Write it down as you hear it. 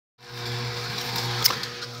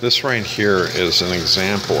This right here is an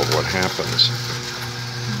example of what happens.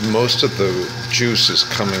 Most of the juice is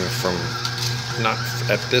coming from not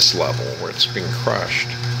at this level where it's being crushed,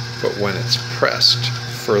 but when it's pressed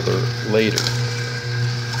further later.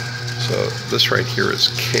 So this right here is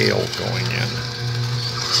kale going in,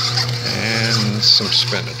 and some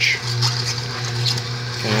spinach.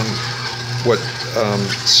 And what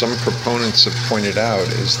some proponents have pointed out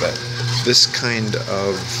is that this kind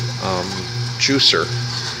of juicer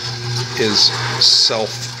is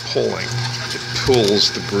self-pulling. It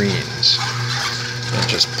pulls the greens and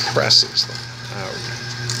just presses them out.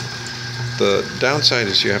 The downside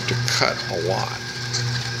is you have to cut a lot.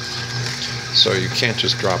 So you can't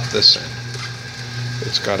just drop this in.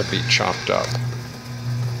 It's got to be chopped up.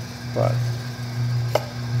 But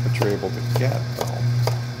what you're able to get, though,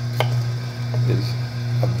 is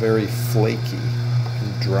a very flaky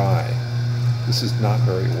and dry. This is not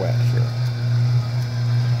very wet here.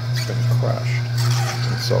 It's been crushed.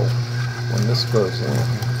 And so when this goes in,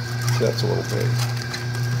 see, that's a little big.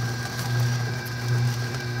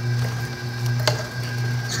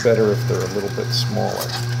 It's better if they're a little bit smaller.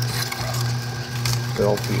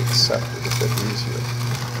 They'll be accepted a bit easier.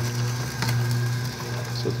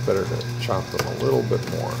 So it's better to chop them a little bit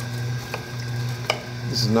more.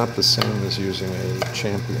 This is not the same as using a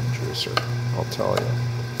champion juicer, I'll tell you.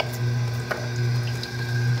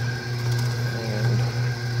 And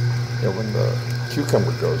yeah, when the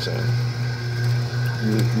cucumber goes in,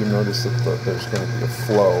 you notice that there's going to be a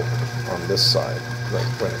flow on this side. Right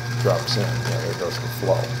when it drops in, yeah, there goes the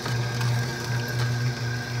flow.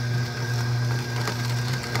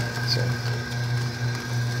 So,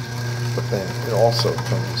 but then it also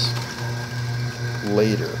comes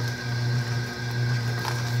later.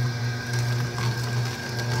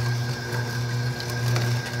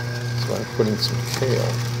 So I'm putting some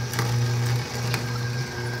kale.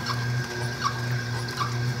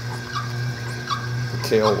 The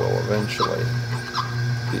kale will eventually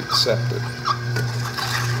be accepted.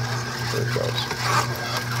 There it goes.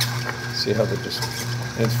 See how they just,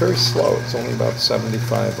 and it's very slow. It's only about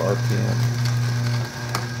 75 RPM.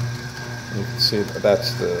 You can see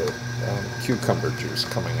that's the cucumber juice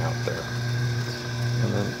coming out there.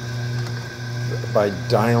 And then by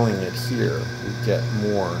dialing it here, we get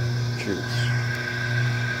more juice.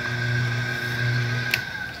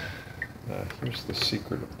 Here's the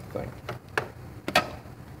secret of the thing.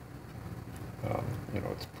 You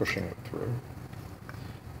know, it's pushing it through.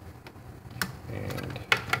 And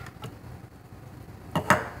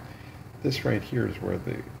this right here is where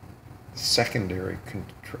the secondary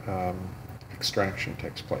extraction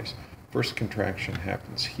takes place. First contraction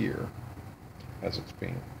happens here as it's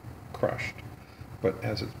being crushed, but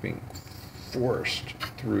as it's being forced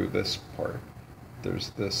through this part,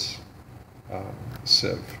 there's this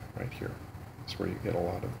sieve right here. That's where you get a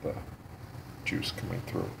lot of the juice coming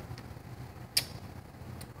through.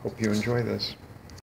 Hope you enjoy this.